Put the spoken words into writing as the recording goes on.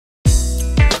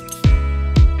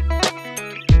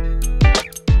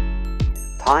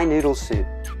Thai noodle soup.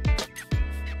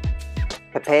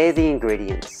 Prepare the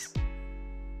ingredients.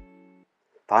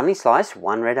 Finely slice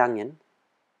 1 red onion.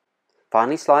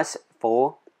 Finely slice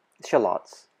 4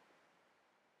 shallots.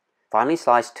 Finely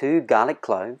slice 2 garlic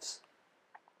cloves.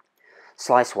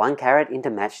 Slice 1 carrot into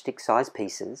matchstick sized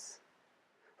pieces.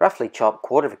 Roughly chop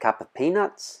 1/4 cup of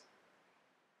peanuts.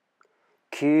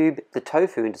 Cube the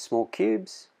tofu into small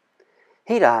cubes.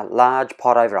 Heat a large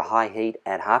pot over a high heat,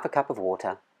 add 1/2 cup of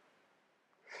water.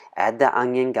 Add the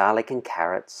onion, garlic and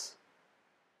carrots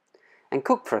and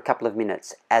cook for a couple of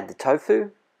minutes. Add the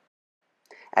tofu.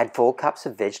 Add 4 cups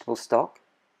of vegetable stock.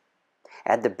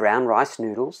 Add the brown rice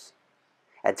noodles.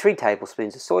 Add 3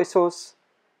 tablespoons of soy sauce.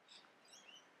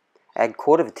 Add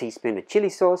 1/4 teaspoon of chili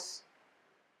sauce.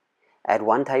 Add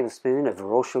 1 tablespoon of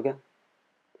raw sugar.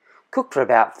 Cook for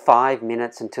about 5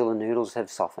 minutes until the noodles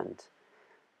have softened.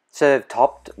 Serve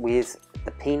topped with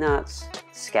the peanuts,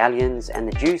 scallions and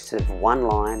the juice of 1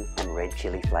 lime and red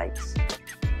chili flakes.